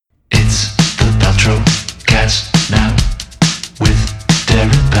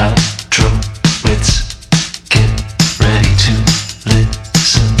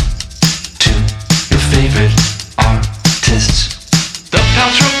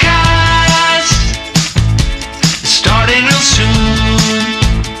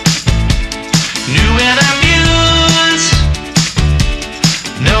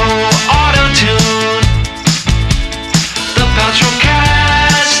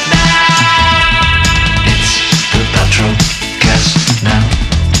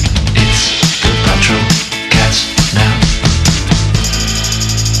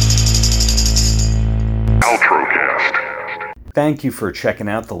Thank you for checking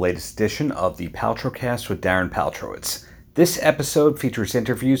out the latest edition of the Paltrocast with Darren Paltrowitz. This episode features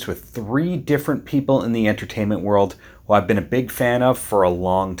interviews with 3 different people in the entertainment world who I've been a big fan of for a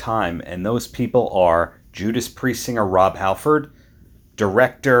long time, and those people are Judas Priest singer Rob Halford,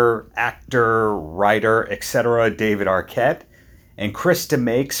 director, actor, writer, etc. David Arquette, and Chris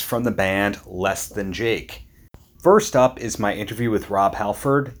Demakes from the band Less Than Jake. First up is my interview with Rob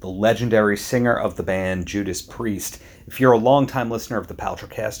Halford, the legendary singer of the band Judas Priest. If you're a longtime listener of the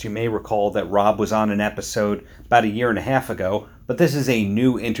Paltrocast, you may recall that Rob was on an episode about a year and a half ago, but this is a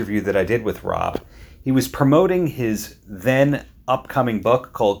new interview that I did with Rob. He was promoting his then upcoming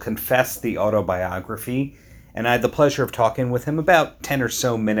book called Confess the Autobiography, and I had the pleasure of talking with him about 10 or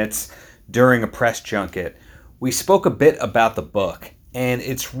so minutes during a press junket. We spoke a bit about the book, and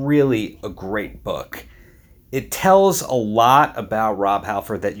it's really a great book. It tells a lot about Rob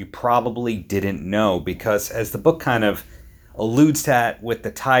Halford that you probably didn't know, because as the book kind of alludes to that with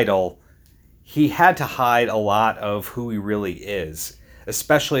the title, he had to hide a lot of who he really is,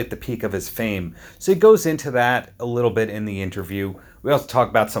 especially at the peak of his fame. So he goes into that a little bit in the interview. We also talk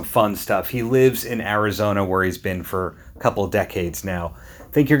about some fun stuff. He lives in Arizona, where he's been for a couple of decades now.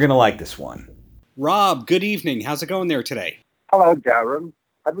 I think you're going to like this one. Rob, good evening. How's it going there today? Hello, Darren.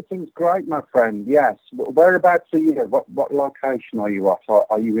 Everything's great, my friend. Yes. Whereabouts are you? What location are you at?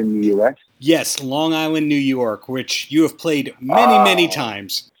 Are you in the US? Yes, Long Island, New York, which you have played many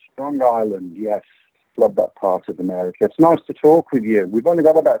times. Strong Island, yes. Love that part of America. It's nice to talk with you. We've only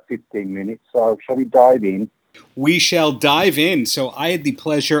got about 15 minutes, so shall we dive in? We shall dive in. So I had the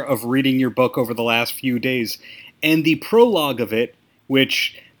pleasure of reading your book over the last few days, and the prologue of it,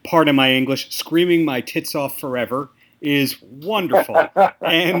 which, pardon my English, screaming my tits off forever, is wonderful.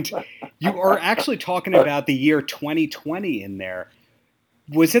 And you are actually talking about the year 2020 in there.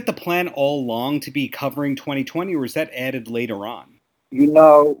 Was it the plan all along to be covering 2020, or was that added later on? You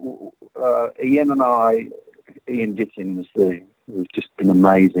know, Ian Dickens, it was just been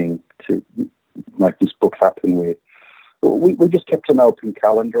amazing to make this book happen with. We just kept an open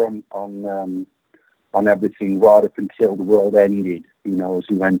calendar on everything right up until the world ended, you know, as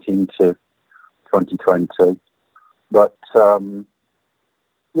we went into 2020. But, the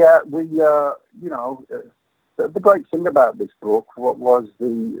great thing about this book was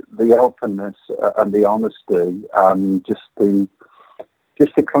the openness and the honesty and just the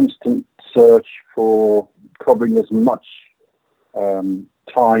constant search for covering as much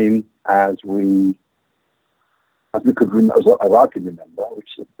time as we could, as I could remember, which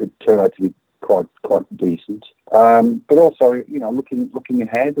it turned out to be quite decent. But also, you know, looking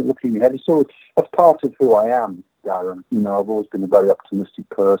ahead. It's all that's part of who I am, Darren. You know, I've always been a very optimistic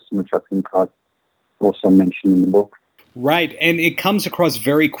person, which I think I also mentioned in the book. Right, and it comes across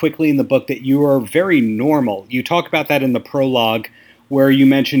very quickly in the book that you are very normal. You talk about that in the prologue, where you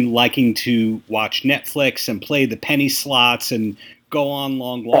mentioned liking to watch Netflix and play the penny slots and go on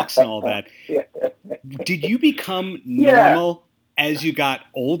long walks and all that. Yeah. Did you become normal as you got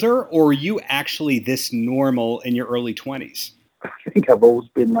older, or were you actually this normal in your early 20s? I think I've always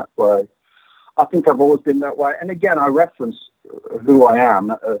been that way. And again, I reference who I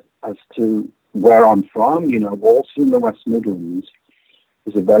am as to where I'm from. You know, Walsall in the West Midlands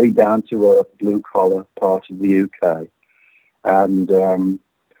is a very down-to-earth, blue-collar part of the UK. And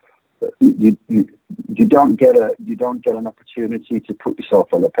you don't get an opportunity to put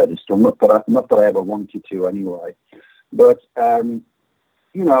yourself on a pedestal. Not that I ever wanted to, anyway. But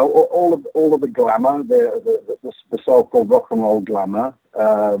you know, all of the glamour, the so-called rock and roll glamour,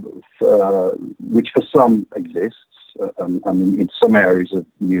 which for some exists, and in some areas of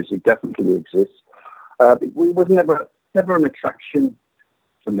music definitely exists. It was never an attraction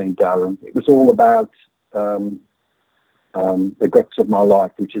for me, Darren. It was all about the guts of my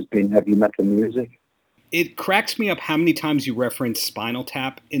life, which has been heavy metal music. It cracks me up how many times you reference Spinal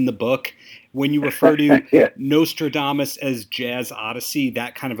Tap in the book when you refer to Nostradamus as Jazz Odyssey,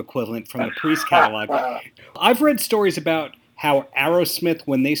 that kind of equivalent from the Priest catalog. I've read stories about how Aerosmith,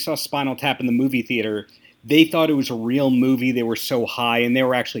 when they saw Spinal Tap in the movie theater, they thought it was a real movie. They were so high, and they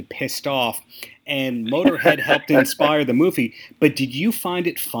were actually pissed off. And Motorhead helped inspire the movie. But did you find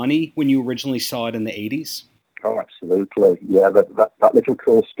it funny when you originally saw it in the 80s? Oh, absolutely. Yeah, that little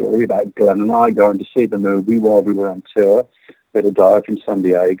cool story about Glenn and I going to see the movie while we were on tour. We had a dive in San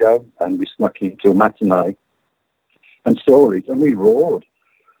Diego, and we snuck into a matinee and saw it, and we roared.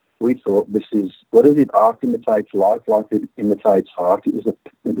 We thought, this is, what is it? Art imitates life imitates art. It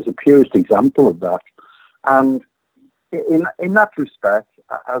was a purest example of that. And in that respect,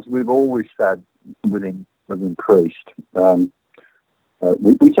 as we've always said within Priest,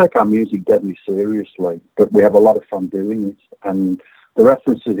 we take our music deadly seriously, but we have a lot of fun doing it. And the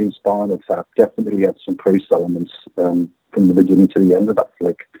references in Spinal Tap definitely had some Priest elements from the beginning to the end of that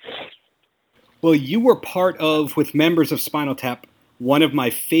flick. Well, you were part of, with members of Spinal Tap, one of my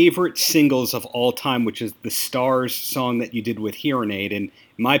favorite singles of all time, which is the Stars song that you did with Hearing Aid. And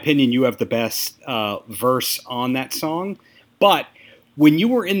in my opinion, you have the best verse on that song. But when you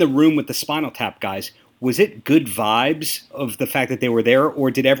were in the room with the Spinal Tap guys, was it good vibes of the fact that they were there, or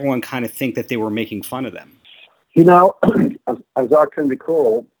did everyone kind of think that they were making fun of them? You know, as I can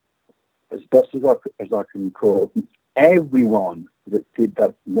recall, as best as I can recall, everyone that did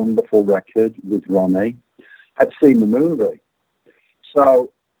that wonderful record with Ronnie had seen the movie.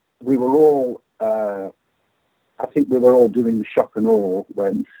 So we were all, I think we were all doing the shock and awe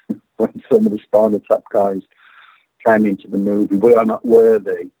when some of the Spinal Tap guys came into the movie. We are not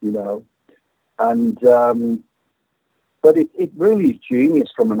worthy, you know. And but it really is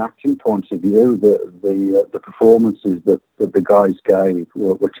genius from an acting point of view. The performances that the guys gave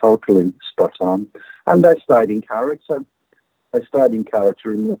were totally spot on, and they stayed in character. They stayed in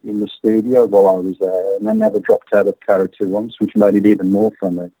character in the studio while I was there, and they never dropped out of character once, which made it even more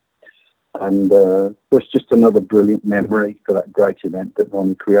funny. And it was just another brilliant memory for that great event that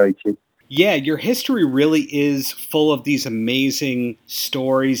Ronnie created. Yeah, your history really is full of these amazing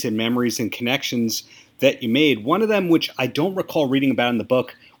stories and memories and connections that you made. One of them, which I don't recall reading about in the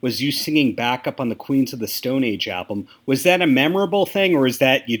book, was you singing backup on the Queens of the Stone Age album. Was that a memorable thing, or is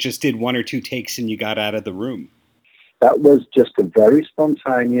that you just did one or two takes and you got out of the room? That was just a very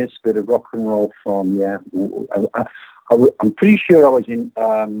spontaneous bit of rock and roll fun, yeah. I'm pretty sure I was in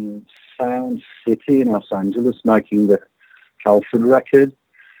Sound City in Los Angeles making the Halford record.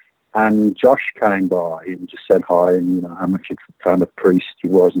 And Josh came by and just said hi, and you know how much a kind of priest he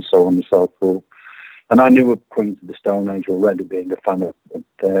was, and so on and so forth. And I knew of Queens of the Stone Age already, being a fan of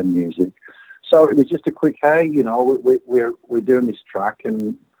their music. So it was just a quick, hey, you know, we're doing this track,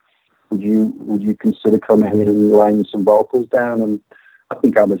 and would you consider coming in and laying some vocals down? And I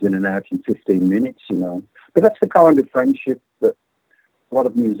think I was in and out in 15 minutes, you know. But that's the kind of friendship that a lot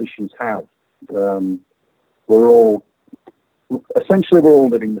of musicians have. Essentially, we're all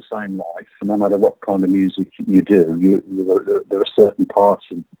living the same life, and no matter what kind of music you do, there are certain parts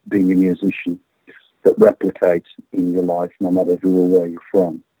of being a musician that replicate in your life, no matter who or where you're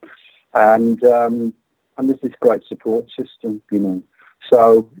from. And there's this great support system, you know.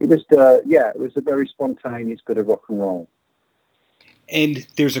 So it was, it was a very spontaneous bit of rock and roll. And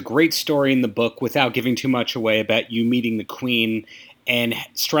there's a great story in the book, without giving too much away, about you meeting the Queen and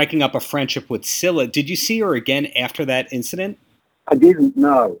striking up a friendship with Scylla. Did you see her again after that incident? I didn't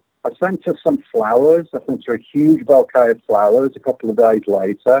know. I sent her some flowers. I sent her a huge bouquet of flowers a couple of days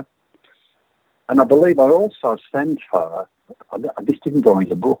later. And I believe I also sent her, this didn't go in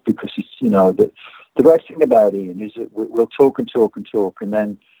the book because it's, you know, the great thing about Ian is that we'll talk and talk and talk, and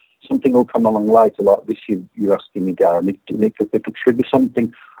then something will come along later, like this you're asking me, Darren, it could trigger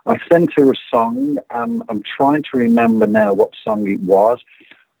something. I sent her a song. I'm trying to remember now what song it was.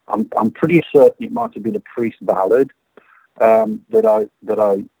 I'm pretty certain it might have been a Priest ballad that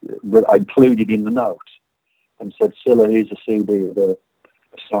I included in the note, and said, Scylla, here's a CD of a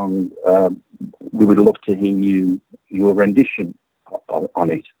song. We would love to hear your rendition on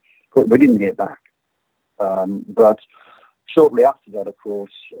it. But we didn't get back. But shortly after that, of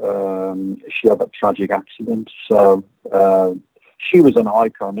course, she had that tragic accident. So she was an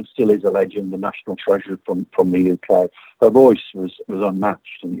icon and still is a legend, a national treasure from the UK. Her voice was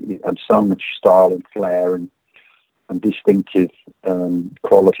unmatched, and it had so much style and flair and distinctive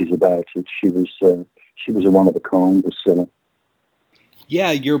qualities about it. She was a one of a kind, was Scylla.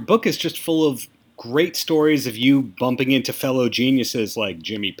 Yeah, your book is just full of great stories of you bumping into fellow geniuses like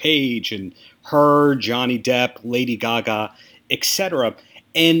Jimmy Page and her, Johnny Depp, Lady Gaga, etc.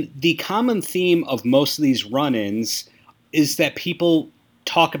 And the common theme of most of these run-ins is that people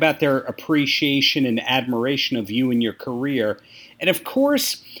talk about their appreciation and admiration of you and your career. And of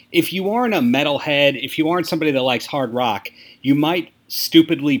course, if you aren't a metalhead, if you aren't somebody that likes hard rock, you might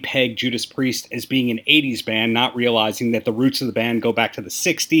stupidly peg Judas Priest as being an 80s band, not realizing that the roots of the band go back to the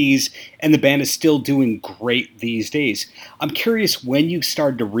 60s, and the band is still doing great these days. I'm curious when you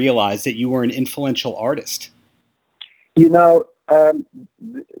started to realize that you were an influential artist. You know,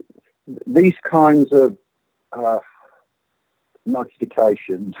 these kinds of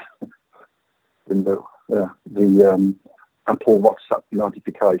notifications, the Apple WhatsApp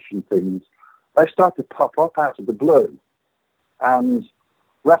notification things, they start to pop up out of the blue, and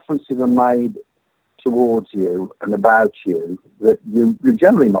references are made towards you and about you that you're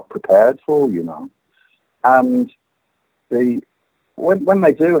generally not prepared for, you know. And the when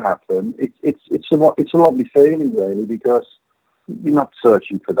they do happen, it's a lovely feeling, really, because you're not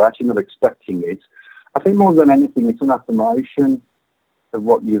searching for that, you're not expecting it. I think more than anything, it's an affirmation of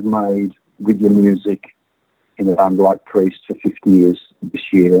what you've made with your music in a band like Priest for 50 years this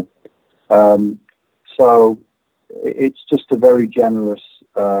year. So it's just a very generous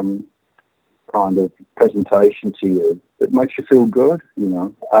kind of presentation to you that makes you feel good, you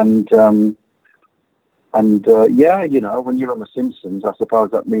know. And yeah, you know, when you're on The Simpsons, I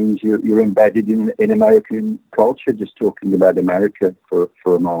suppose that means you're embedded in American culture, just talking about America for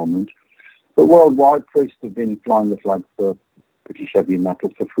a moment. But worldwide, Priest have been flying the flag for British heavy metal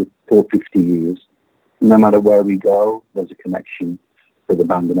for 50 years. No matter where we go, there's a connection for the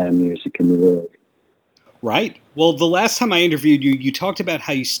band and our music in the world. Right. Well, the last time I interviewed you, you talked about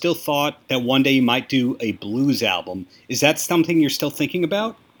how you still thought that one day you might do a blues album. Is that something you're still thinking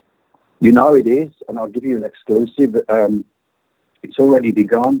about? You know it is, and I'll give you an exclusive. It's already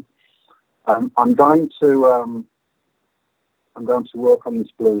begun. I'm going to work on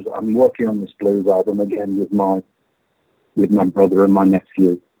this blues. I'm working on this blues album again with my brother and my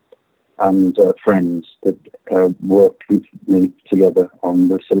nephew and friends that worked with me together on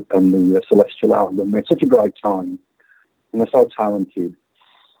the Celestial album. It's such a great time, and they're so talented.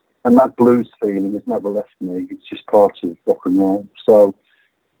 And that blues feeling has never left me. It's just part of rock and roll. So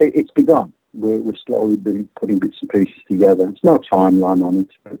it's begun. We're slowly putting bits and pieces together. There's no timeline on it.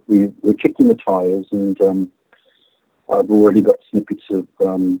 But we're kicking the tires, and I've already got snippets of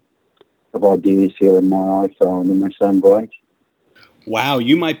ideas here on my iPhone, and they sound great. Wow,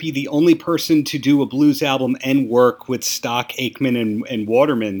 you might be the only person to do a blues album and work with Stock, Aitken, and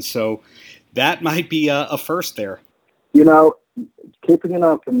Waterman, so that might be a first there. You know, keeping an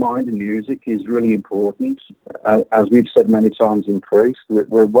open mind in music is really important. As we've said many times in Priest,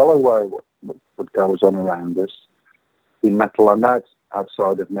 we're well aware of what goes on around us in metal and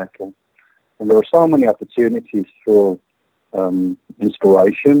outside of metal. And there are so many opportunities for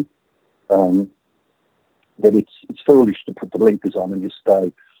inspiration that it's foolish to put the blinkers on and just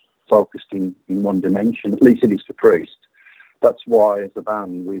stay focused in one dimension. At least it is for Priest. That's why, as a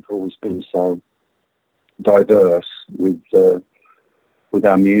band, we've always been so diverse with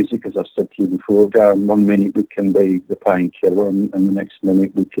our music. As I've said to you before, Darren, 1 minute we can be the Painkiller, and the next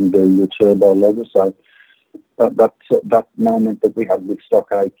minute we can be the Turbo Lover. So that moment that we had with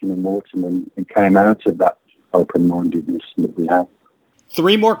Stock, Aitken and Waterman, it came out of that open-mindedness that we have.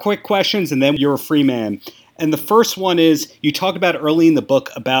 3 more quick questions, and then you're a free man. And the first one is, you talk about early in the book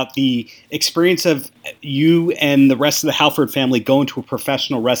about the experience of you and the rest of the Halford family going to a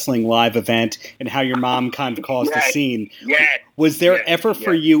professional wrestling live event and how your mom kind of caused a scene. Was there ever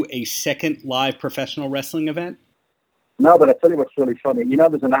for you a second live professional wrestling event? No, but I tell you what's really funny. You know,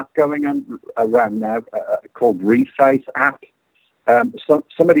 there's an app going on around now called Reface app.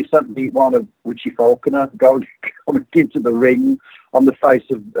 Somebody sent me one of Richie Faulkner going into the ring on the face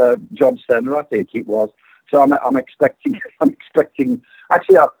of John Cena, I think it was. So I'm expecting.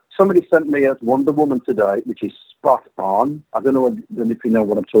 Actually, somebody sent me a Wonder Woman today, which is spot on. I don't know if you know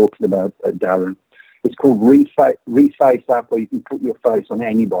what I'm talking about, Darren. It's called Reface app, where you can put your face on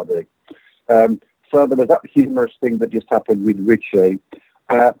anybody. So there was that humorous thing that just happened with Richie.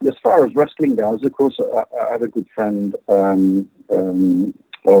 As far as wrestling goes, of course, I have a good friend, Fozzie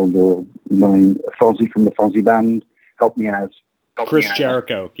from the Fozzie band, helped me out. Chris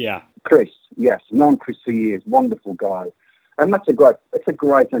Jericho, yeah. Chris, yes, known Chris for years, wonderful guy, and it's a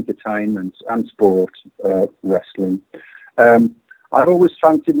great entertainment and sport, wrestling. I've always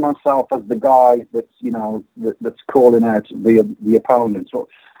fancied myself as the guy that's calling out the opponents. What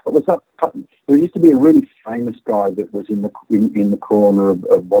was that? There used to be a really famous guy that was in the corner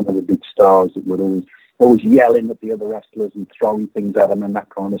of one of the big stars that would always yelling at the other wrestlers and throwing things at them and that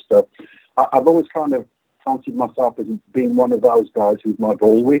kind of stuff. I've always kind of fancied myself as being one of those guys who's my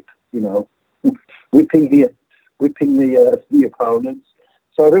bullwhip, whipping the opponents.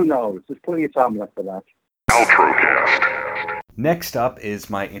 So who knows? There's plenty of time left for that. Paltrocast. Next up is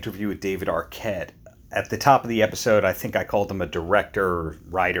my interview with David Arquette. At the top of the episode, I think I called him a director,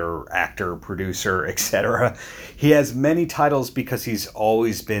 writer, actor, producer, etc. He has many titles because he's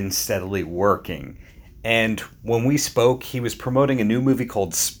always been steadily working. And when we spoke, he was promoting a new movie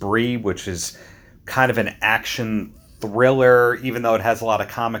called Spree, which is kind of an action thriller, even though it has a lot of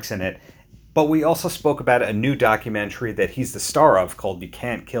comics in it. But we also spoke about a new documentary that he's the star of called You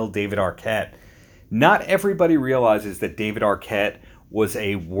Can't Kill David Arquette. Not everybody realizes that David Arquette was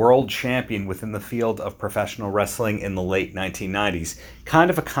a world champion within the field of professional wrestling in the late 1990s. Kind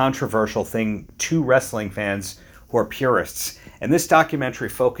of a controversial thing to wrestling fans who are purists. And this documentary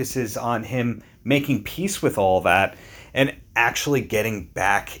focuses on him making peace with all that and actually getting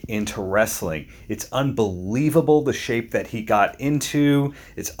back into wrestling. It's unbelievable the shape that he got into.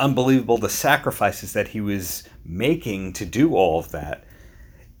 It's unbelievable the sacrifices that he was making to do all of that.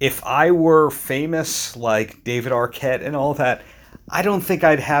 If I were famous like David Arquette and all that, I don't think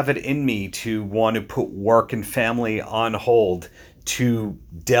I'd have it in me to want to put work and family on hold to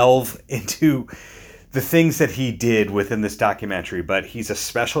delve into the things that he did within this documentary. But he's a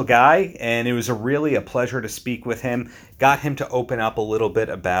special guy, and it was really a pleasure to speak with him. Got him to open up a little bit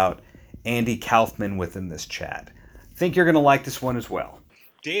about Andy Kaufman within this chat. Think you're going to like this one as well.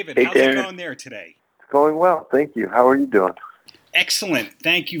 David, Hey, how's Darren. it going there today? It's going well, thank you. How are you doing? Excellent.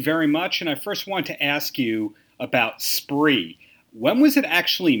 Thank you very much. And I first want to ask you about Spree. When was it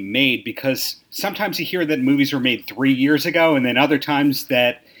actually made? Because sometimes you hear that movies were made 3 years ago, and then other times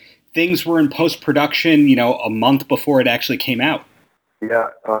that things were in post-production, a month before it actually came out. Yeah,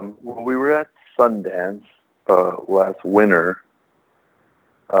 when we were at Sundance last winter,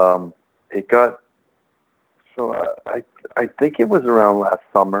 it got, so I think it was around last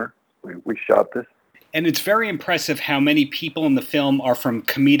summer we shot this. And it's very impressive how many people in the film are from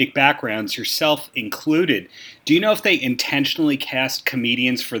comedic backgrounds, yourself included. Do you know if they intentionally cast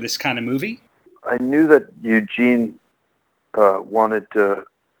comedians for this kind of movie? I knew that Eugene wanted to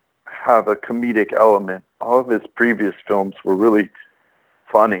have a comedic element. All of his previous films were really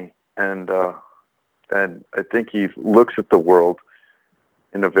funny, and I think he looks at the world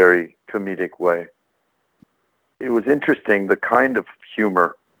in a very comedic way. It was interesting, the kind of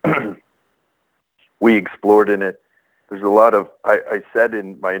humor we explored in it. There's a lot of, I said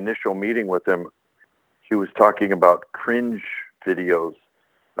in my initial meeting with him, he was talking about cringe videos.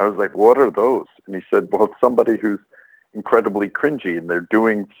 I was like, what are those? And he said, well, it's somebody who's incredibly cringy and they're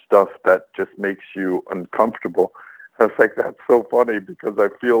doing stuff that just makes you uncomfortable. I was like, that's so funny because I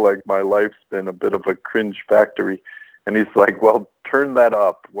feel like my life's been a bit of a cringe factory. And he's like, well, turn that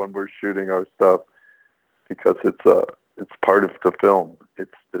up when we're shooting our stuff because it's part of the film.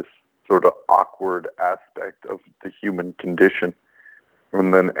 It's this sort of awkward aspect of the human condition,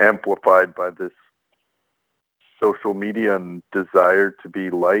 and then amplified by this social media and desire to be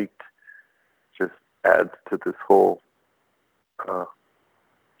liked, just adds to this whole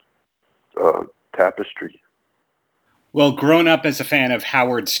tapestry. Well, growing up as a fan of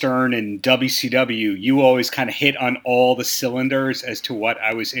Howard Stern and WCW, you always kind of hit on all the cylinders as to what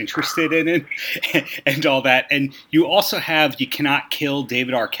I was interested in and all that. And you also have You Cannot Kill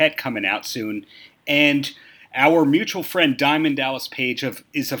David Arquette coming out soon. And our mutual friend Diamond Dallas Page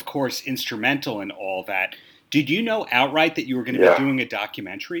is, of course, instrumental in all that. Did you know outright that you were going to be doing a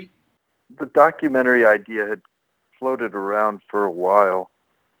documentary? The documentary idea had floated around for a while.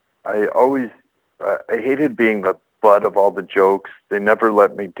 I hated being the butt of all the jokes. They never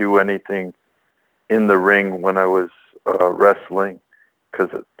let me do anything in the ring when I was wrestling because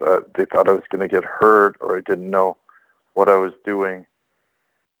they thought I was going to get hurt or I didn't know what I was doing.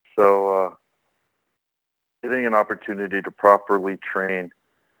 So getting an opportunity to properly train,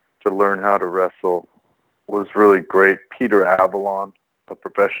 to learn how to wrestle was really great. Peter Avalon, a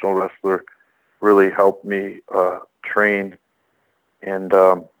professional wrestler, really helped me train. And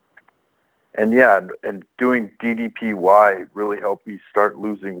doing DDPY really helped me start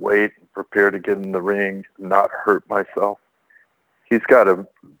losing weight and prepare to get in the ring and not hurt myself. He's got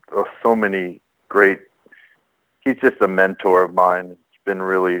so many great, he's just a mentor of mine. He's been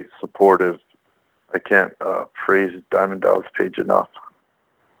really supportive. I can't praise Diamond Dallas Page enough.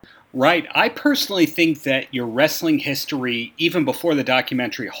 Right. I personally think that your wrestling history, even before the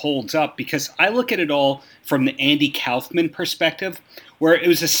documentary, holds up because I look at it all from the Andy Kaufman perspective, where it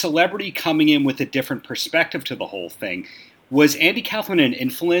was a celebrity coming in with a different perspective to the whole thing. Was Andy Kaufman an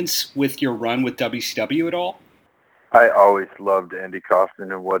influence with your run with WCW at all? I always loved Andy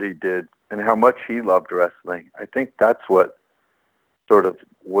Kaufman and what he did and how much he loved wrestling. I think that's what sort of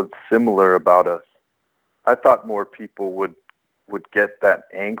was similar about us. I thought more people would get that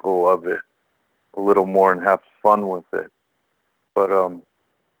angle of it a little more and have fun with it. But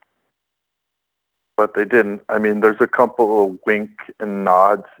they didn't. I mean, there's a couple of wink and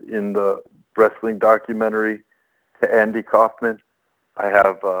nods in the wrestling documentary to Andy Kaufman. I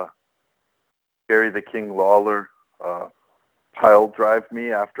have Gary the King Lawler pile drive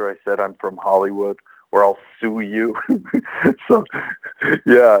me after I said I'm from Hollywood or I'll sue you. So,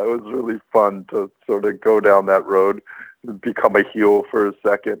 yeah, it was really fun to sort of go down that road, become a heel for a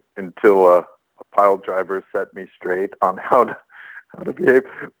second until a pile driver set me straight on how to behave.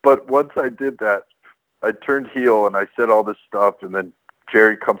 But once I did that, I turned heel and I said all this stuff, and then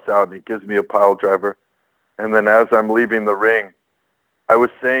Jerry comes out and he gives me a pile driver. And then as I'm leaving the ring, I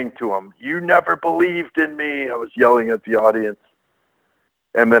was saying to him, "You never believed in me." I was yelling at the audience.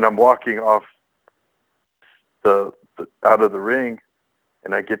 And then I'm walking off out of the ring,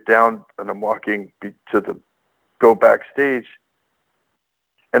 and I get down and I'm walking go backstage,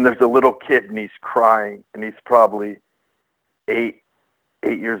 and there's a little kid and he's crying, and he's probably 8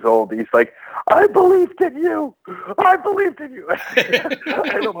 years old. He's like, "I believed in you. I believed in you." I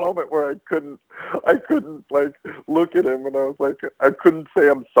had a moment where I couldn't like look at him, and I was like, I couldn't say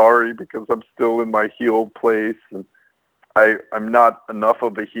I'm sorry because I'm still in my heel place, and I'm not enough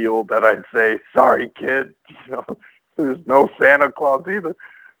of a heel that I'd say, "Sorry, kid." There's no Santa Claus either.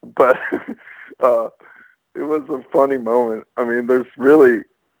 But it was a funny moment. I mean, there's really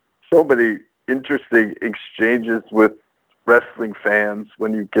so many interesting exchanges with wrestling fans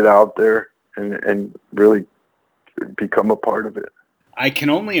when you get out there and really become a part of it. I can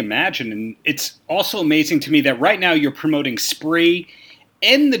only imagine. And it's also amazing to me that right now you're promoting Spree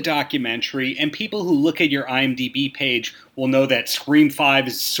in the documentary, and people who look at your IMDb page will know that Scream 5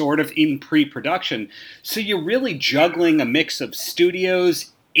 is sort of in pre-production. So you're really juggling a mix of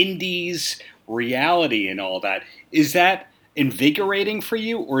studios, indies, reality, and all that. Is that invigorating for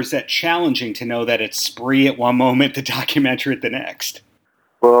you, or is that challenging to know that it's Spree at one moment, the documentary at the next?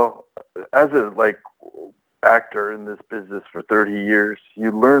 Well, as a actor in this business for 30 years, you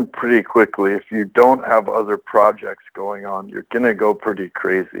learn pretty quickly if you don't have other projects going on, you're going to go pretty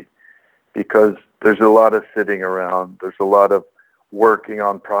crazy because there's a lot of sitting around. There's a lot of working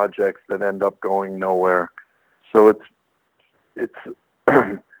on projects that end up going nowhere. So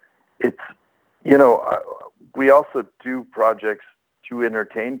we also do projects to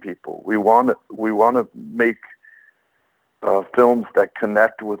entertain people. We want to make films that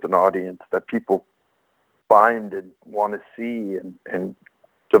connect with an audience, that people find and want to see and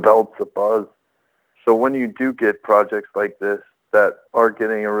develops a buzz. So when you do get projects like this that are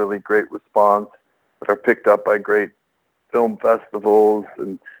getting a really great response, that are picked up by great film festivals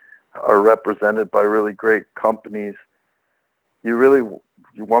and are represented by really great companies, you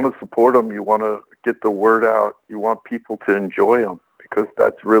want to support them. You want to get the word out. You want people to enjoy them because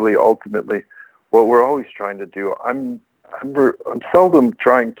that's really ultimately what we're always trying to do. I'm seldom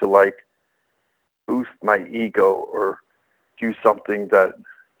trying to boost my ego or do something that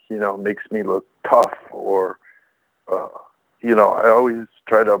makes me look tough or I always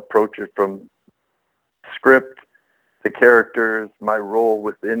try to approach it from script, the characters, my role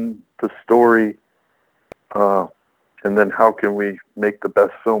within the story, and then how can we make the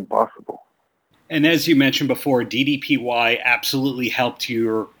best film possible. And as you mentioned before, DDPY absolutely helped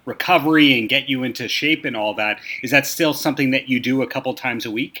your recovery and get you into shape and all that. Is that still something that you do a couple times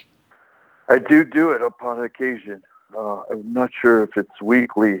a week? I do it upon occasion. I'm not sure if it's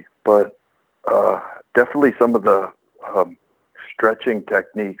weekly, but definitely some of the stretching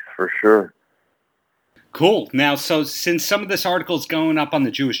techniques for sure. Cool. Now, so since some of this article is going up on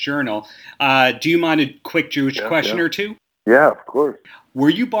the Jewish Journal, do you mind a quick Jewish question or two? Yeah, of course. Were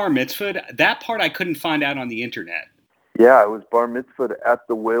you bar mitzvahed? That part I couldn't find out on the internet. Yeah, I was bar mitzvahed at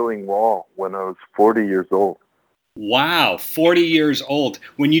the Wailing Wall when I was 40 years old. Wow, 40 years old.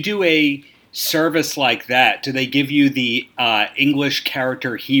 When you do a service like that, do they give you the English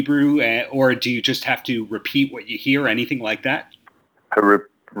character Hebrew, or do you just have to repeat what you hear, anything like that? I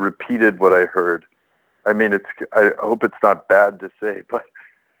repeated what I heard. I mean, I hope it's not bad to say, but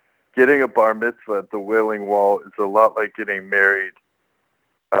getting a bar mitzvah at the Wailing Wall is a lot like getting married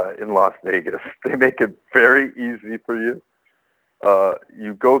in Las Vegas. They make it very easy for you.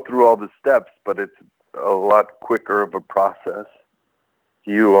 You go through all the steps, but it's a lot quicker of a process.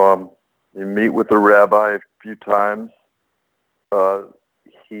 You meet with the rabbi a few times.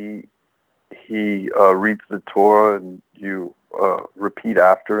 He reads the Torah, and you repeat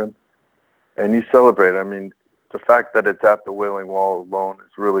after him, and you celebrate. I mean, the fact that it's at the Wailing Wall alone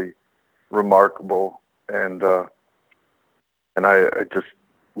is really remarkable, and I just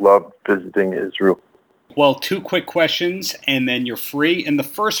love visiting Israel. Well, two quick questions, and then you're free. And the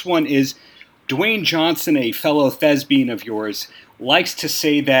first one is, Dwayne Johnson, a fellow thespian of yours, likes to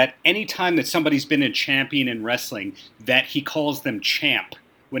say that anytime that somebody's been a champion in wrestling, that he calls them champ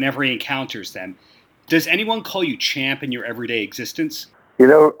whenever he encounters them. Does anyone call you champ in your everyday existence? You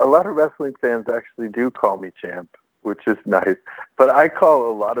know, a lot of wrestling fans actually do call me champ, which is nice. But I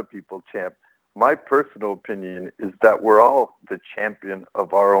call a lot of people champ. My personal opinion is that we're all the champion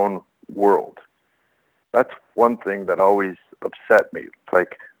of our own world. That's one thing that always upset me.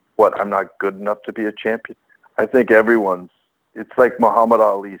 Like, what, I'm not good enough to be a champion? I think it's like Muhammad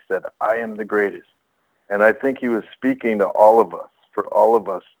Ali said, I am the greatest. And I think he was speaking to all of us, for all of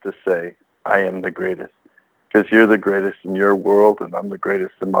us to say, I am the greatest. because you're the greatest in your world and I'm the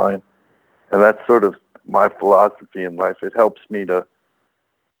greatest in mine. And that's sort of my philosophy in life. It helps me to,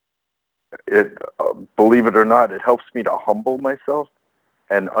 believe it or not, it helps me to humble myself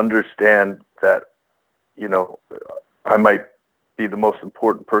and understand that, you know, I might be the most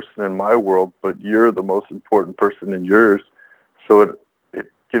important person in my world, but you're the most important person in yours. So it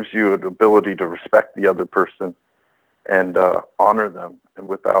gives you an ability to respect the other person and honor them, and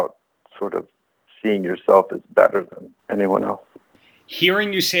without sort of seeing yourself as better than anyone else.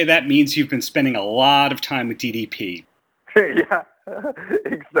 Hearing you say that means you've been spending a lot of time with DDP. Yeah,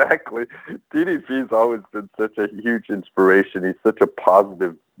 exactly. DDP's always been such a huge inspiration. He's such a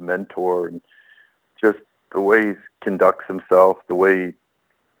positive mentor, and just the way he conducts himself, the way he,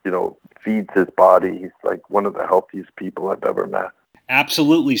 you know, feeds his body. He's like one of the healthiest people I've ever met.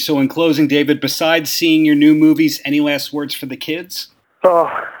 Absolutely. So in closing, David, besides seeing your new movies, any last words for the kids? Oh,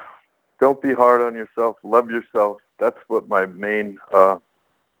 don't be hard on yourself. Love yourself. That's what my main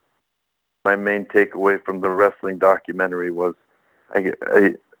takeaway from the wrestling documentary was.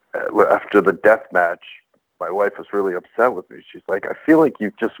 After the death match, my wife was really upset with me. She's like, I feel like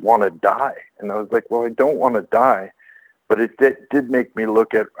you just want to die. And I was like, well, I don't want to die. But it did make me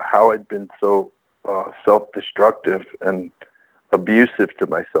look at how I'd been so self-destructive and abusive to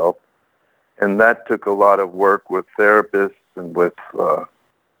myself. And that took a lot of work with therapists and with a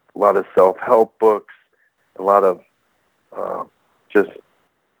lot of self-help books, a lot of just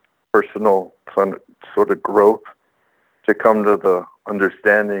personal sort of growth to come to the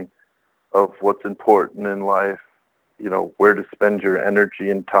understanding of what's important in life, you know, where to spend your energy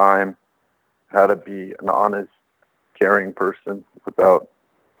and time, how to be an honest, caring person without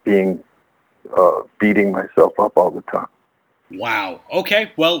being beating myself up all the time. Wow.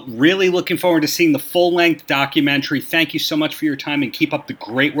 Okay. Well, really looking forward to seeing the full-length documentary. Thank you so much for your time, and keep up the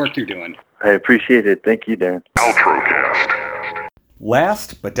great work you're doing. I appreciate it. Thank you, Dan. Paltrocast.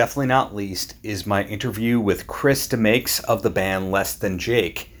 Last, but definitely not least, is my interview with Chris Demakes of the band Less Than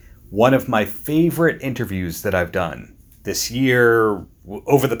Jake. One of my favorite interviews that I've done this year,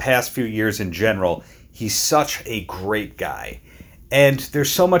 over the past few years in general. He's such a great guy. And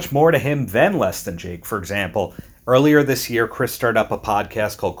there's so much more to him than Less Than Jake. For example, earlier this year, Chris started up a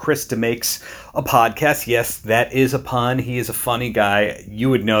podcast called Chris Demakes A Podcast. Yes, that is a pun. He is a funny guy. You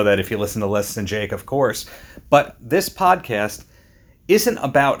would know that if you listen to Less Than Jake, of course. But this podcast isn't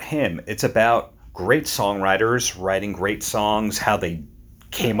about him. It's about great songwriters writing great songs, how they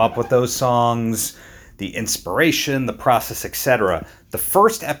came up with those songs, the inspiration, the process, etc. The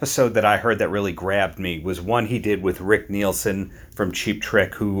first episode that I heard that really grabbed me was one he did with Rick Nielsen from Cheap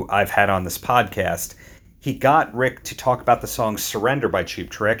Trick, who I've had on this podcast. He got Rick to talk about the song Surrender by Cheap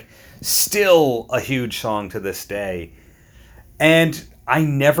Trick, still a huge song to this day. And I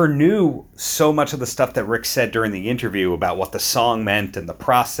never knew so much of the stuff that Rick said during the interview about what the song meant and the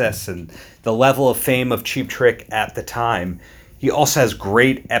process and the level of fame of Cheap Trick at the time. He also has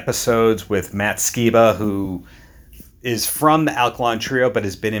great episodes with Matt Skiba, who is from the Alkaline Trio but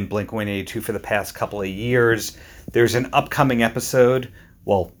has been in Blink-182 for the past couple of years. There's an upcoming episode,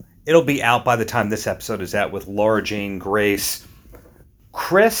 well, it'll be out by the time this episode is out, with Laura Jane Grace.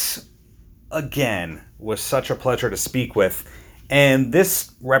 Chris, again, was such a pleasure to speak with. And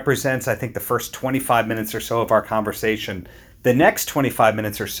this represents, I think, the first 25 minutes or so of our conversation. The next 25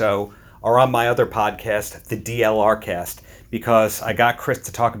 minutes or so are on my other podcast, the DLRcast, because I got Chris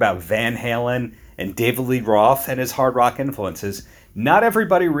to talk about Van Halen and David Lee Roth and his hard rock influences. Not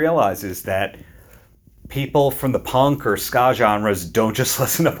everybody realizes that people from the punk or ska genres don't just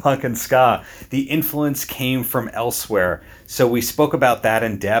listen to punk and ska. The influence came from elsewhere. So we spoke about that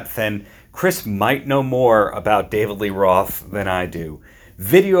in depth, and Chris might know more about David Lee Roth than I do.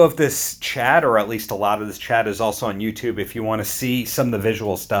 Video of this chat, or at least a lot of this chat, is also on YouTube if you want to see some of the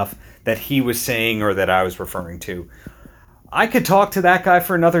visual stuff that he was saying or that I was referring to. I could talk to that guy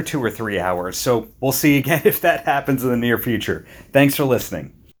for another 2 or 3 hours, so we'll see again if that happens in the near future. Thanks for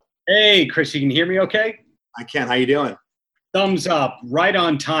listening. Hey, Chris, you can hear me okay? I can. How you doing? Thumbs up. Right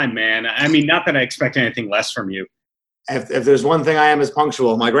on time, man. I mean, not that I expect anything less from you. If there's one thing I am, is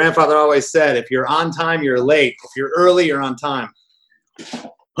punctual. My grandfather always said, if you're on time, you're late. If you're early, you're on time.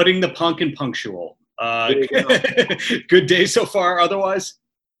 Putting the punk in punctual. Good day so far otherwise?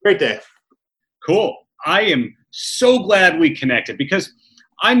 Great day. Cool. I am so glad we connected because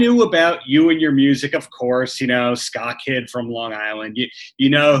I knew about you and your music, of course, you know, ska kid from Long Island. You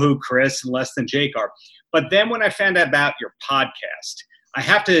know who Chris and Less Than Jake are. But then when I found out about your podcast, I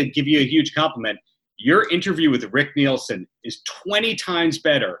have to give you a huge compliment. Your interview with Rick Nielsen is 20 times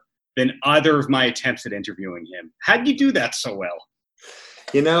better than either of my attempts at interviewing him. How'd you do that so well?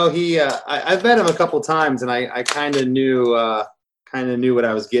 You know, I've met him a couple times, and I kind of knew what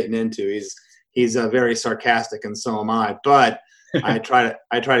I was getting into. He's very sarcastic, and so am I. But I try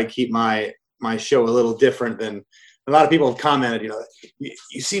to keep my show a little different than a lot of people have commented. You know,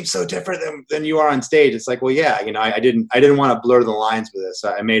 you seem so different than you are on stage. It's like, well, yeah, you know, I didn't want to blur the lines with this.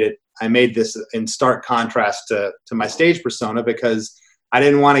 I made this in stark contrast to my stage persona, because I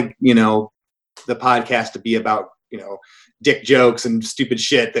didn't want to, you know, the podcast to be about, you know, dick jokes and stupid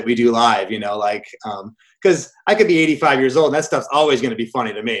shit that we do live, you know, like, because I could be 85 years old and that stuff's always going to be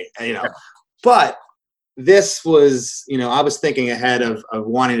funny to me, you know. But this was, you know, I was thinking ahead of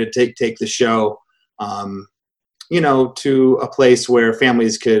wanting to take the show, you know, to a place where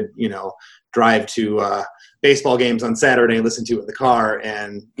families could, you know, drive to baseball games on Saturday and listen to it in the car.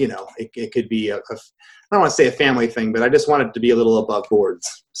 And, you know, it could be I don't want to say a family thing, but I just wanted it to be a little above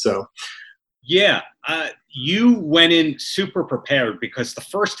boards. So. Yeah. You went in super prepared, because the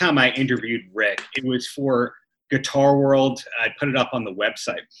first time I interviewed Rick, it was for Guitar World. I put it up on the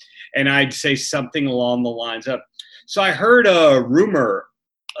website, and I'd say something along the lines of, so I heard a rumor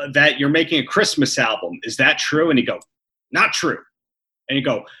that you're making a Christmas album. Is that true? And he'd go, not true. And he'd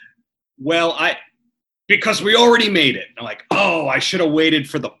go, well, because we already made it. I'm like, oh, I should have waited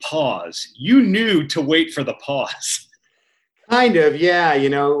for the pause. You knew to wait for the pause. Kind of, yeah. You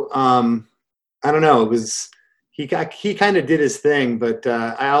know, I don't know. It was he kind of did his thing, but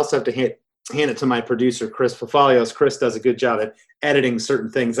I also have to hand it to my producer, Chris Fafalios. Chris does a good job at editing certain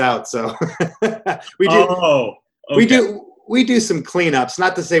things out. So we do. Oh, okay. We do some cleanups.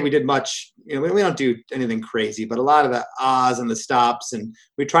 Not to say we did much. You know, we don't do anything crazy, but a lot of the ahs and the stops, and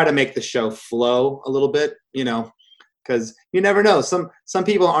we try to make the show flow a little bit. You know, because you never know. Some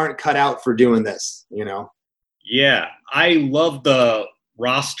people aren't cut out for doing this. You know. Yeah, I love the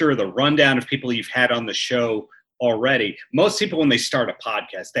roster, the rundown of people you've had on the show already. Most people, when they start a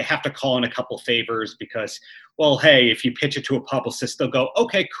podcast, they have to call in a couple favors because, well, hey, if you pitch it to a publicist, they'll go,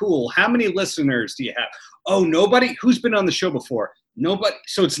 okay, cool. How many listeners do you have? Oh, nobody? Who's been on the show before? Nobody.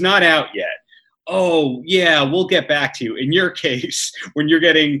 So it's not out yet. Oh, yeah, we'll get back to you. In your case, when you're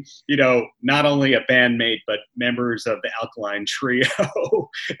getting, you know, not only a bandmate, but members of the Alkaline Trio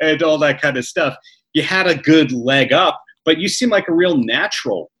and all that kind of stuff, you had a good leg up, but you seem like a real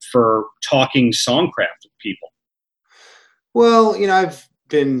natural for talking songcraft with people. Well, you know, I've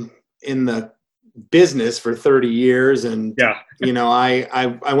been in the business for 30 years, and yeah. You know,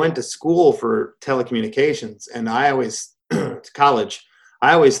 I went to school for telecommunications, and I always to college.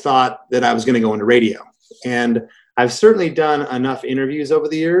 I always thought that I was going to go into radio, and I've certainly done enough interviews over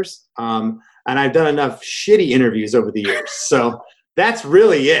the years, and I've done enough shitty interviews over the years. So that's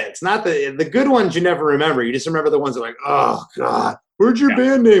really it. It's not the good ones you never remember. You just remember the ones that are like, oh God, where'd your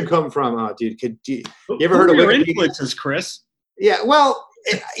band name come from? Oh, dude, you ever heard of your influences, Chris? Yeah, well,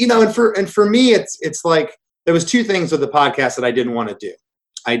 you know, and for me, it's like there was two things with the podcast that I didn't want to do.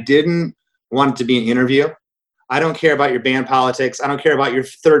 I didn't want it to be an interview. I don't care about your band politics. I don't care about your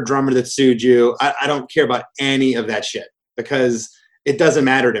third drummer that sued you. I don't care about any of that shit, because it doesn't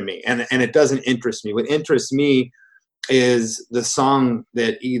matter to me, and it doesn't interest me. What interests me is the song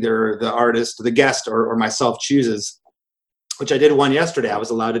that either the artist, the guest, or myself chooses, which I did one yesterday. I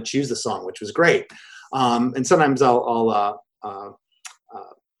was allowed to choose the song, which was great. And sometimes I'll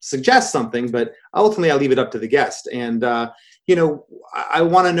suggest something, but ultimately I leave it up to the guest. And you know, I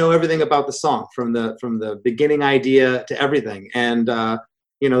want to know everything about the song from the beginning idea to everything. And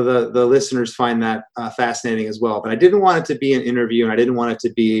you know, the listeners find that fascinating as well. But I didn't want it to be an interview, and I didn't want it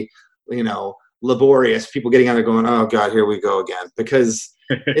to be, you know, laborious, people getting on there going, oh God, here we go again, because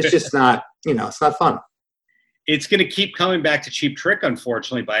it's just not, you know, it's not fun. It's going to keep coming back to Cheap Trick,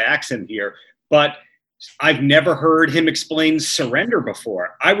 unfortunately, by accident here, but I've never heard him explain Surrender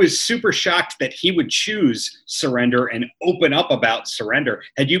before. I was super shocked that he would choose Surrender and open up about Surrender.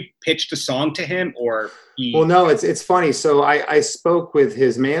 Had you pitched a song to him, or Well, no, it's funny. So I spoke with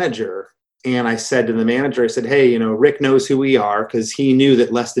his manager, and I said to the manager, I said, hey, you know, Rick knows who we are, because he knew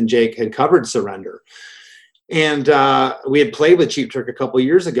that Less Than Jake had covered Surrender. And we had played with Cheap Trick a couple of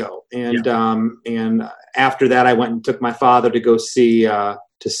years ago. And and after that, I went and took my father to go see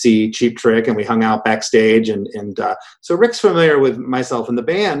Cheap Trick, and we hung out backstage. And so Rick's familiar with myself and the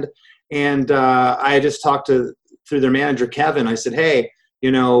band. And I just talked through their manager, Kevin. I said, hey,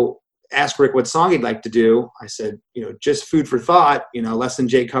 you know, ask Rick what song he'd like to do. I said, you know, just food for thought, you know, Less Than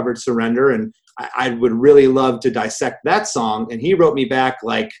Jake covered Surrender, and I would really love to dissect that song. And he wrote me back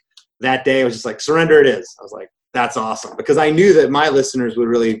like that day. I was just like, Surrender it is. I was like, that's awesome, because I knew that my listeners would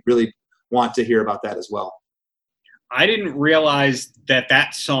really, really want to hear about that as well. I didn't realize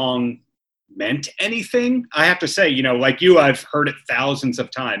that song meant anything. I have to say, like you, I've heard it thousands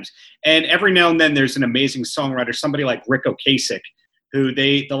of times. And every now and then there's an amazing songwriter, somebody like Rick Ocasek, who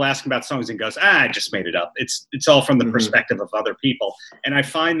they'll ask about songs and goes, I just made it up. It's all from the perspective of other people. And I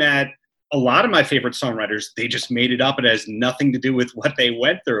find that a lot of my favorite songwriters, they just made it up. It has nothing to do with what they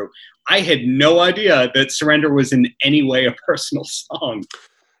went through. I had no idea that Surrender was in any way a personal song.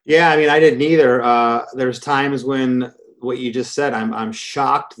 Yeah, I mean, I didn't either. There's times when what you just said, I'm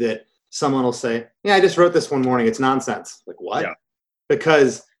shocked that someone will say, yeah, I just wrote this one morning. It's nonsense. Like, what? Yeah.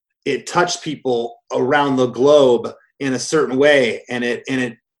 Because it touched people around the globe in a certain way, and it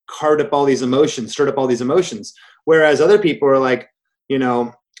stirred up all these emotions. Whereas other people are like,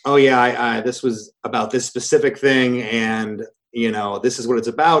 oh yeah, this was about this specific thing, and this is what it's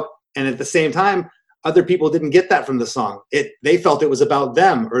about. And at the same time, other people didn't get that from the song. They felt it was about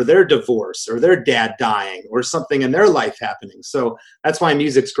them or their divorce or their dad dying or something in their life happening. So that's why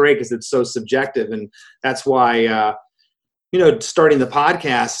music's great, because it's so subjective. And that's why, starting the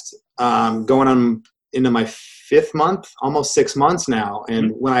podcast, going on into my 5th month, almost 6 months now.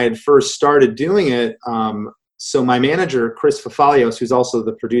 And when I had first started doing it, so my manager, Chris Fafalios, who's also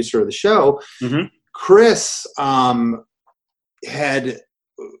the producer of the show, Chris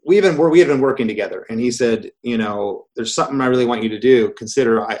we had been working together, and he said, there's something I really want you to do.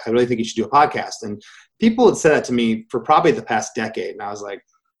 Consider, I really think you should do a podcast. And people had said that to me for probably the past decade. And I was like,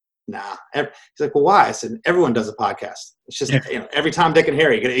 nah. He's like, well, why? I said, everyone does a podcast. It's just, every Tom, Dick, and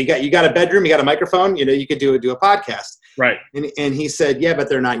Harry, you got a bedroom, you got a microphone, you could do a podcast. Right. And he said, yeah, but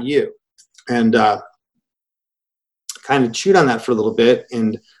they're not you. And kind of chewed on that for a little bit.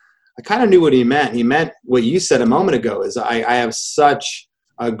 And I kind of knew what he meant. He meant what you said a moment ago, is I have such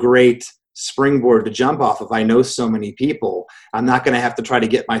a great springboard to jump off of. I know so many people. I'm not going to have to try to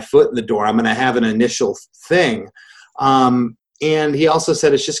get my foot in the door. I'm going to have an initial thing. And he also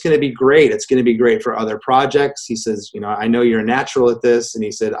said, it's just going to be great. It's going to be great for other projects. He says, I know you're a natural at this. And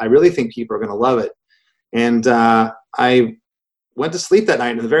he said, I really think people are going to love it. And I went to sleep that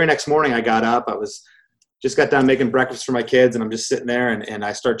night. And the very next morning I got up. Just got done making breakfast for my kids, and I'm just sitting there, and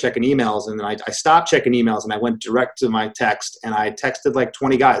I start checking emails, and then I stopped checking emails, and I went direct to my text, and I texted like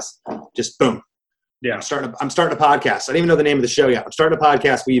 20 guys, just boom. Yeah. I'm starting a podcast. I don't even know the name of the show yet. I'm starting a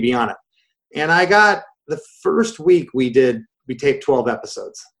podcast. Will you be on it? And I got the first week we taped 12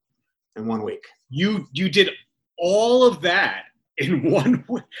 episodes in 1 week. You did all of that in 1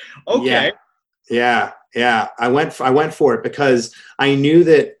 week. Okay. Yeah. I went for it because I knew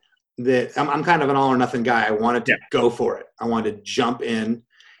that I'm kind of an all or nothing guy. I wanted to go for it. I wanted to jump in,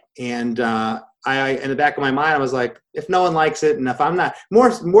 and I in the back of my mind, I was like, if no one likes it, and if I'm not more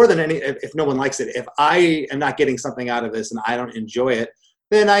than if no one likes it, if I am not getting something out of this and I don't enjoy it,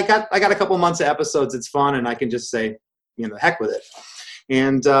 then I got a couple months of episodes. It's fun, and I can just say, heck with it.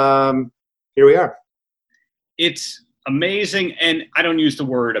 And here we are. It's amazing, and I don't use the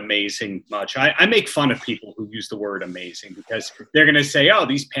word amazing much. I make fun of people who use the word amazing, because they're going to say, oh,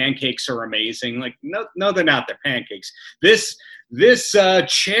 these pancakes are amazing. Like, no, they're not. They're pancakes. This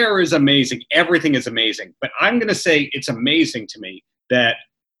chair is amazing. Everything is amazing. But I'm going to say it's amazing to me that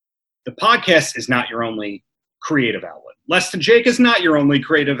the podcast is not your only creative outlet. Less Than Jake is not your only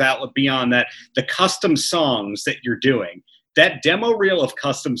creative outlet beyond that. The custom songs that you're doing, that demo reel of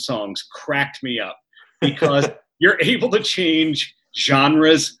custom songs cracked me up, because you're able to change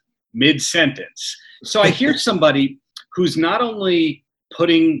genres mid-sentence. So I hear somebody who's not only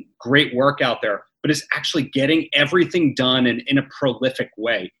putting great work out there, but is actually getting everything done in a prolific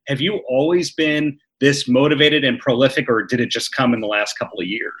way. Have you always been this motivated and prolific, or did it just come in the last couple of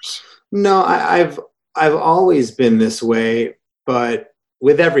years? No, I've always been this way, but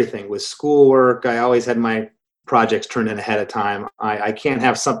with everything, with schoolwork, I always had my projects turned in ahead of time. I can't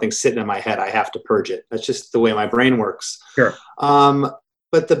have something sitting in my head. I have to purge it. That's just the way my brain works. Sure.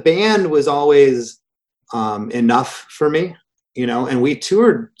 But the band was always enough for me, and we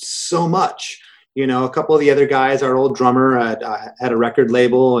toured so much. A couple of the other guys, our old drummer had a record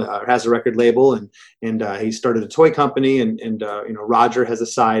label, has a record label, and he started a toy company, and Roger has a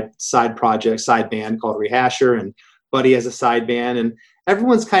side project, side band called Rehasher, and Buddy has a side band, and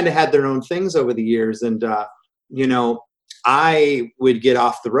everyone's kind of had their own things over the years. And I would get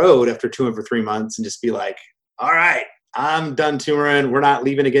off the road after touring for 3 months and just be like, all right, I'm done touring. We're not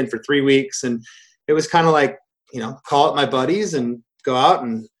leaving again for 3 weeks. And it was kind of like, call up my buddies and go out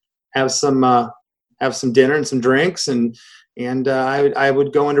and have some dinner and some drinks. And I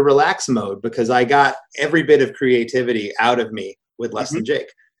would go into relax mode, because I got every bit of creativity out of me with Less Than Jake.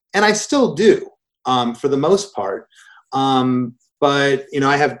 And I still do, for the most part. but you know,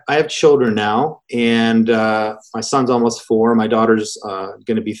 I have children now, and my son's almost 4. My daughter's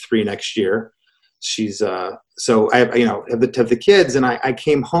going to be 3 next year. She's so I have, you know, have the kids, and I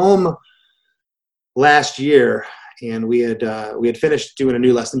came home last year, and we had finished doing a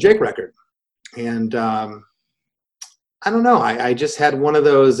new Less Than Jake record, and I don't know, I just had one of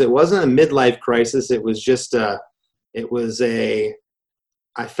those. It wasn't a midlife crisis. It was just I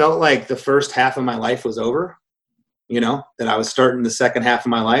felt like the first half of my life was over. You know, that I was starting the second half of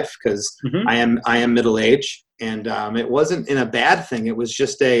my life, because I am middle aged, and it wasn't in a bad thing. It was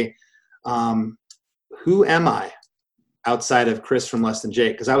just who am I outside of Chris from Less Than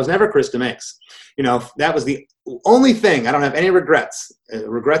Jake? Because I was never Chris Demakes. You know, that was the only thing. I don't have any regrets.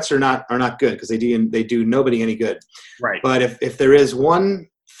 Regrets are not good, because they do nobody any good. Right. But if there is one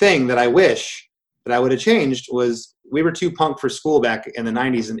thing that I wish that I would have changed, was we were too punk for school back in the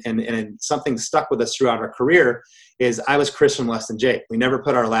 90s, and something stuck with us throughout our career is I was Chris from Less Than Jake. We never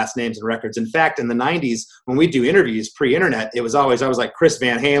put our last names in records. In fact, in the 90s, when we do interviews pre-internet, it was always, I was like Chris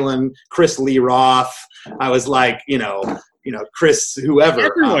Van Halen, Chris Lee Roth. I was like, you know, Chris whoever.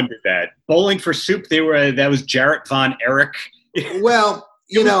 Everyone did that. Bowling for Soup, that was Jarrett Von Erich. Well,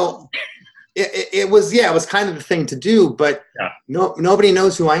 you know, it was kind of the thing to do, but nobody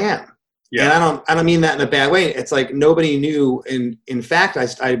knows who I am. Yeah. And I don't mean that in a bad way. It's like nobody knew. In fact,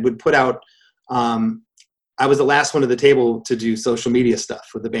 I would put out, I was the last one at the table to do social media stuff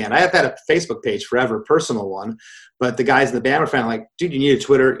with the band. I have had a Facebook page forever, personal one, but the guys in the band were finally like, dude, you need a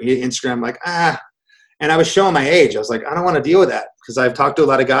Twitter, you need Instagram. I'm like, and I was showing my age. I was like, I don't want to deal with that, because I've talked to a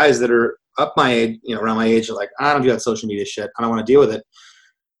lot of guys that are up my age, you know, around my age. Are like, I don't do that social media shit. I don't want to deal with it.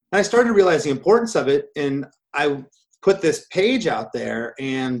 And I started to realize the importance of it. And I put this page out there,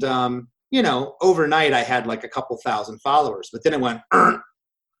 and, you know, overnight I had like a couple thousand followers, but then it went,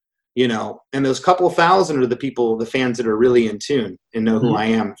 you know, and those couple thousand are the fans that are really in tune and know who I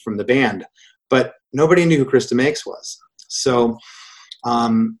am from the band, but nobody knew who Chris Demakes was. So,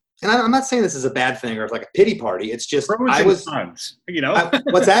 and I'm not saying this is a bad thing or like a pity party. It's just, cons, you know,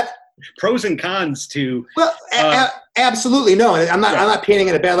 what's that? Pros and cons to, well, absolutely. No, I'm not painting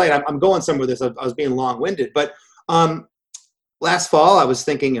in a bad light. I'm going somewhere with this. I was being long winded, but, last fall I was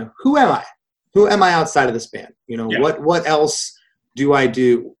thinking, who am I? Who am I outside of this band? You know, what else do I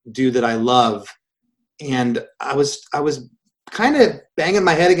do that I love? And I was kind of banging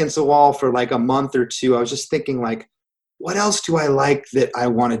my head against the wall for like a month or two. I was just thinking, like, what else do I like that I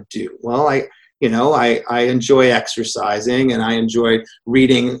want to do? Well, I enjoy exercising, and I enjoy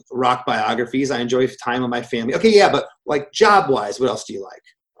reading rock biographies. I enjoy time with my family. Okay, yeah, but like job wise, what else do you like?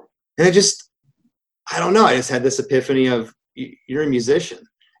 And I don't know. I just had this epiphany of, you're a musician.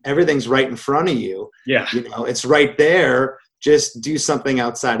 Everything's right in front of you. Yeah. You know, it's right there. Just do something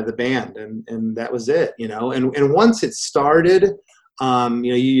outside of the band. And that was it, you know. And once it started, you know,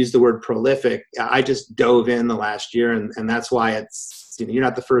 you used the word prolific. I just dove in the last year, and that's why it's, you know, you're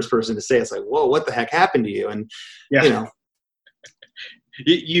not the first person to say it. It's like, whoa, what the heck happened to you? And, you know.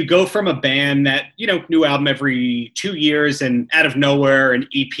 You go from a band that, you know, new album every 2 years, and out of nowhere, an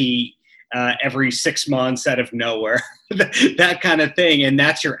EP every 6 months out of nowhere, that kind of thing. And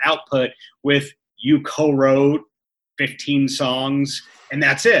that's your output, with you co-wrote 15 songs and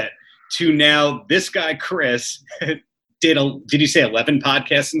that's it, to now this guy, Chris, did you say 11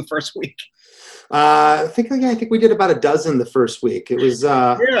 podcasts in the first week? I think we did about a dozen the first week. It was,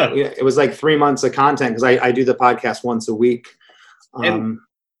 it was like 3 months of content, because I do the podcast once a week.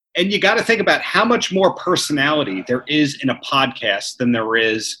 And you got to think about how much more personality there is in a podcast than there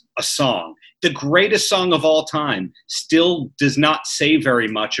is a song. The greatest song of all time still does not say very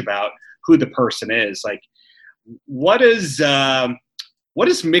much about who the person is. Like, what does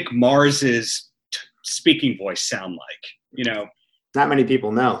Mick Mars's speaking voice sound like? You know, not many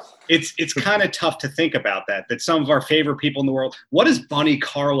people know. It's kind of tough to think about that some of our favorite people in the world. What does Bunny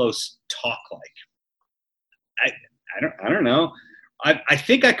Carlos talk like? I don't know. I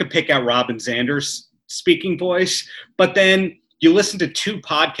think I could pick out Robin Zander's speaking voice, but then you listen to 2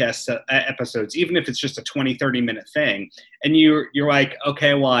 podcast episodes, even if it's just a 20, 30-minute thing, and you're like,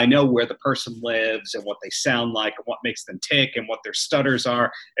 okay, well, I know where the person lives and what they sound like and what makes them tick and what their stutters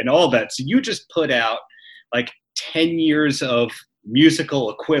are and all that. So you just put out like 10 years of musical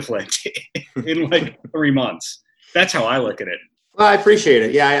equivalent in like 3 months. That's how I look at it. Well, I appreciate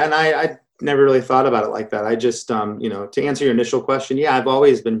it. Yeah, and I never really thought about it like that. I just, you know, to answer your initial question, yeah, I've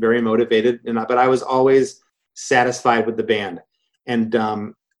always been very motivated, but I was always satisfied with the band. And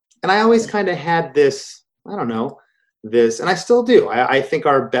I always kind of had this, I don't know, this, and I still do. I think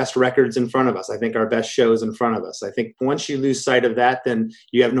our best record's in front of us. I think our best show's in front of us. I think once you lose sight of that, then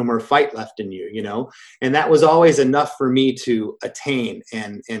you have no more fight left in you, you know? And that was always enough for me to attain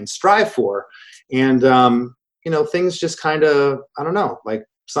and strive for. And, you know, things just kind of, I don't know, like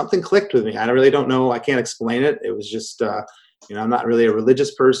something clicked with me. I really don't know. I can't explain it. It was just, you know, I'm not really a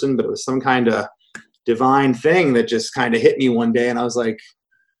religious person, but it was some kind of divine thing that just kind of hit me one day. And I was like,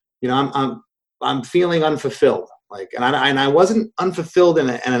 you know, I'm feeling unfulfilled. Like, and I wasn't unfulfilled in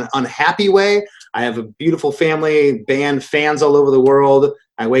an unhappy way. I have a beautiful family, band, fans all over the world.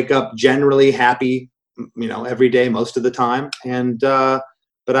 I wake up generally happy, you know, every day, most of the time. And,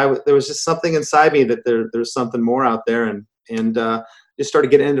 but there was just something inside me that there's something more out there, and just started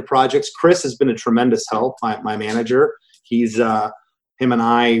getting into projects. Chris has been a tremendous help, my manager. He's, him and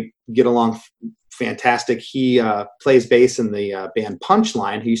I get along fantastic. He plays bass in the band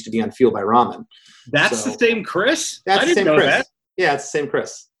Punchline, who used to be on Fuel by Ramen. That's the same Chris? That's I didn't the same know Chris. that. Yeah, it's the same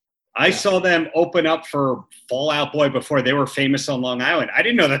Chris. I saw them open up for Fall Out Boy before they were famous on Long Island. I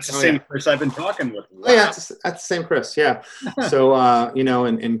didn't know that's the same Chris I've been talking with. Wow. Oh, yeah, that's the same Chris, yeah. So, you know,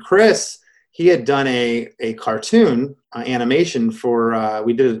 and Chris, he had done a cartoon animation for,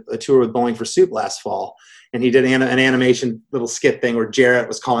 we did a tour with Bowling for Soup last fall, and he did an animation little skit thing where Jarrett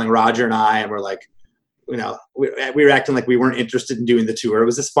was calling Roger and I, and we're like, you know, we were acting like we weren't interested in doing the tour. It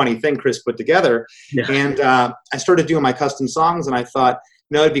was this funny thing Chris put together. Yeah. And I started doing my custom songs, and I thought,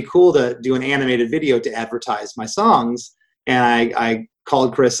 you know, it'd be cool to do an animated video to advertise my songs. And I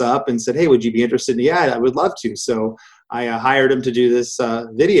called Chris up and said, hey, would you be interested? Yeah, I would love to. So I hired him to do this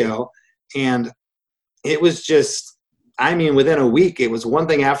video. And it was just, I mean, within a week, it was one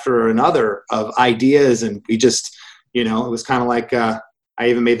thing after another of ideas. And we just, you know, it was kind of like, I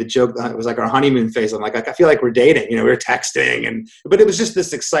even made the joke that it was like our honeymoon phase. I'm like, I feel like we're dating, you know, we were texting, but it was just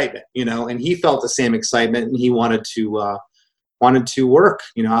this excitement, you know, and he felt the same excitement, and he wanted to work,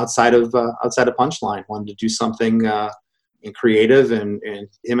 you know, outside of Punchline, wanted to do something creative, and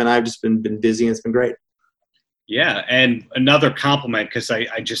him and I have just been busy, and it's been great. Yeah. And another compliment, because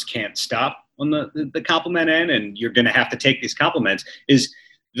I just can't stop on the compliment end, and you're going to have to take these compliments, is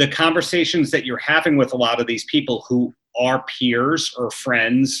the conversations that you're having with a lot of these people who are peers or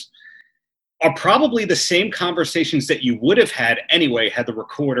friends are probably the same conversations that you would have had anyway had the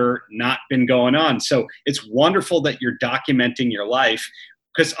recorder not been going on. So it's wonderful that you're documenting your life,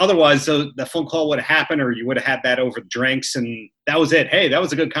 because otherwise the phone call would have happened, or you would have had that over drinks and that was it. Hey, that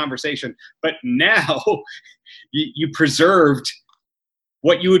was a good conversation. But now you preserved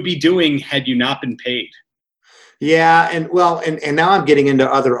what you would be doing had you not been paid. Yeah, and now I'm getting into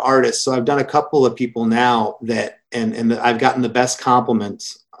other artists. So I've done a couple of people now that, and I've gotten the best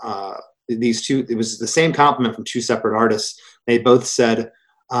compliments. These two, it was the same compliment from two separate artists. They both said,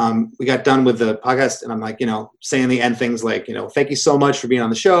 we got done with the podcast, and I'm like, you know, saying the end things like, you know, thank you so much for being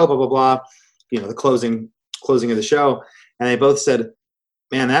on the show, blah, blah, blah, you know, the closing of the show. And they both said,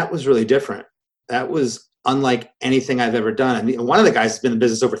 man, that was really different. That was unlike anything I've ever done. And one of the guys has been in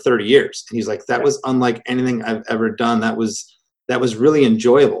business over 30 years. And he's like, that was unlike anything I've ever done. That was really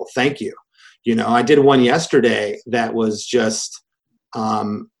enjoyable. Thank you. You know, I did one yesterday that was just,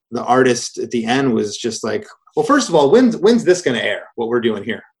 the artist at the end was just like, well, first of all, when's this going to air, what we're doing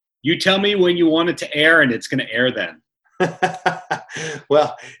here? You tell me when you want it to air, and it's going to air then.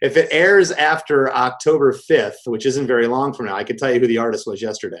 Well, if it airs after October 5th, which isn't very long from now, I can tell you who the artist was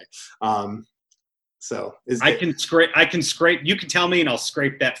yesterday. So I can scrape. You can tell me, and I'll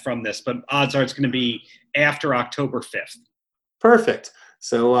scrape that from this. But odds are it's going to be after October 5th. Perfect.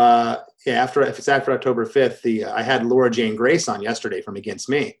 So yeah, if it's after October 5th, I had Laura Jane Grace on yesterday from Against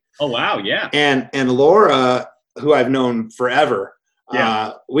Me. Oh wow, yeah. And Laura, who I've known forever.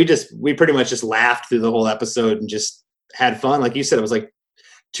 Yeah. We pretty much just laughed through the whole episode and just had fun. Like you said, it was like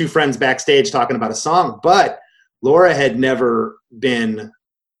two friends backstage talking about a song. But Laura had never been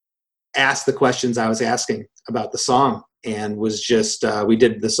asked the questions I was asking about the song, and was just we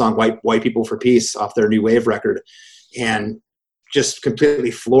did the song White People for Peace off their New Wave record, and just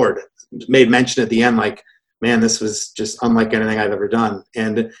completely floored. Made mention at the end like, man, this was just unlike anything I've ever done.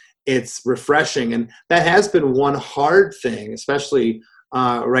 And it's refreshing. And that has been one hard thing, especially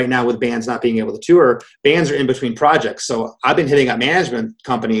right now with bands not being able to tour. Bands are in between projects. So I've been hitting up management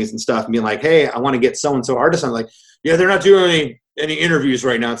companies and stuff and being like, hey, I want to get so-and-so artist. I'm like, yeah, they're not doing any interviews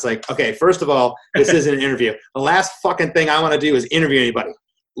right now. It's like, okay, first of all, this isn't an interview. The last fucking thing I want to do is interview anybody.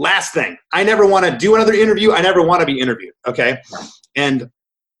 Last thing. I never want to do another interview. I never want to be interviewed. Okay. And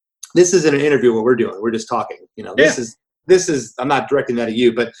this isn't an interview what we're doing. We're just talking. You know, this is, I'm not directing that at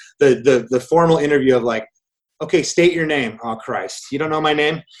you, but the formal interview of like, okay, state your name. Oh Christ. You don't know my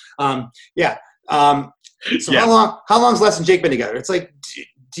name? Yeah. So how long's Les and Jake been together? It's like,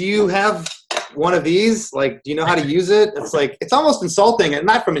 do you have one of these? Like, do you know how to use it? It's like, it's almost insulting, and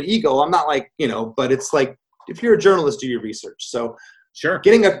not from an ego. I'm not like, but it's like, if you're a journalist, do your research. So sure.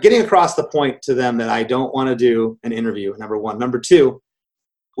 Getting across the point to them that I don't want to do an interview, number one. Number two,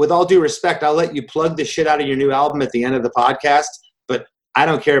 with all due respect, I'll let you plug the shit out of your new album at the end of the podcast, but I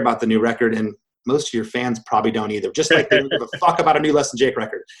don't care about the new record, and most of your fans probably don't either. Just like they don't give a fuck about a new Les and Jake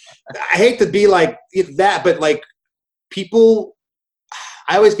record. I hate to be like that, but like people,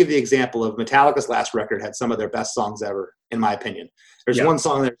 I always give the example of Metallica's last record had some of their best songs ever, in my opinion. There's one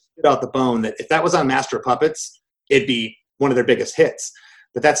song that spit out the bone that if that was on Master of Puppets, it'd be one of their biggest hits.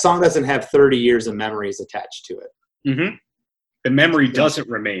 But that song doesn't have 30 years of memories attached to it. Mm-hmm. The memory doesn't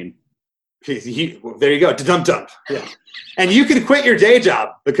remain. There you go. Dum-dum. Yeah. And you can quit your day job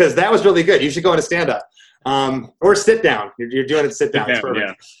because that was really good. You should go into stand-up. Or sit down. You're doing it sit down. It's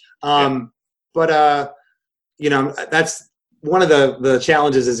perfect. Yeah. But, that's one of the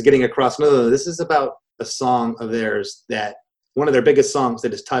challenges is getting across. No, this is about a song of theirs that one of their biggest songs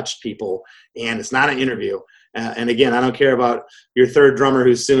that has touched people, and it's not an interview. And again, I don't care about your third drummer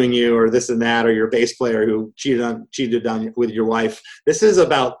who's suing you or this and that, or your bass player who cheated on with your wife. This is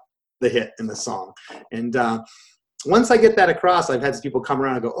about the hit in the song. And once I get that across, I've had people come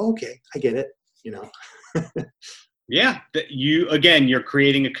around and go, oh, okay, I get it. Yeah. You're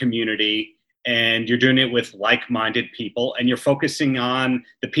creating a community, and you're doing it with like-minded people, and you're focusing on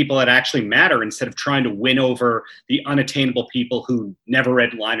the people that actually matter instead of trying to win over the unattainable people who never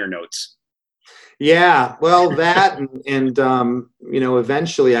read liner notes. Yeah, well, that and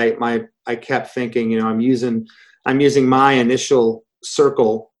eventually I kept thinking, I'm using my initial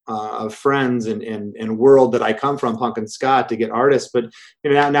circle of friends and world that I come from, punk and ska, to get artists. But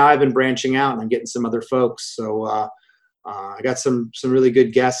now I've been branching out and I'm getting some other folks. So I got some really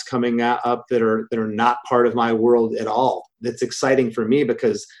good guests coming up that are not part of my world at all. That's exciting for me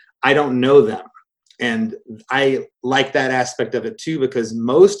because I don't know them. And I like that aspect of it too, because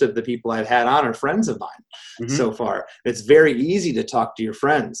most of the people I've had on are friends of mine so far. It's very easy to talk to your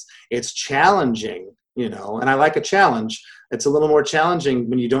friends. It's challenging, and I like a challenge. It's a little more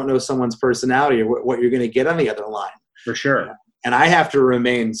challenging when you don't know someone's personality or what you're going to get on the other line. For sure. And I have to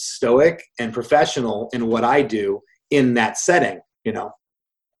remain stoic and professional in what I do in that setting,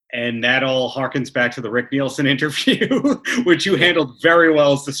 And that all harkens back to the Rick Nielsen interview, which you handled very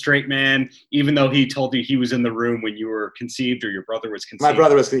well as the straight man, even though he told you he was in the room when you were conceived or your brother was conceived. My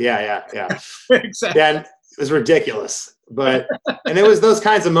brother was, yeah. Exactly. And it was ridiculous. But, and it was those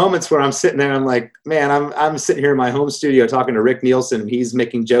kinds of moments where I'm sitting there and I'm like, man, I'm sitting here in my home studio talking to Rick Nielsen and he's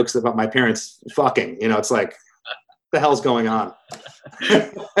making jokes about my parents fucking, it's like, what the hell's going on?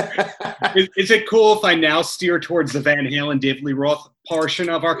 Is it cool if I now steer towards the Van Halen, David Lee Roth portion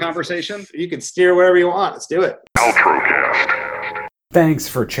of our conversation? You can steer wherever you want. Let's do it. Paltrocast. Thanks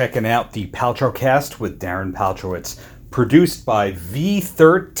for checking out the Paltrocast with Darren Paltrowitz, produced by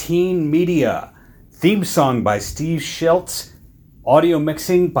V13 Media. Theme song by Steve Schiltz. Audio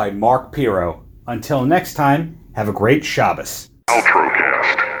mixing by Mark Piro. Until next time, have a great Shabbos. Paltrocast.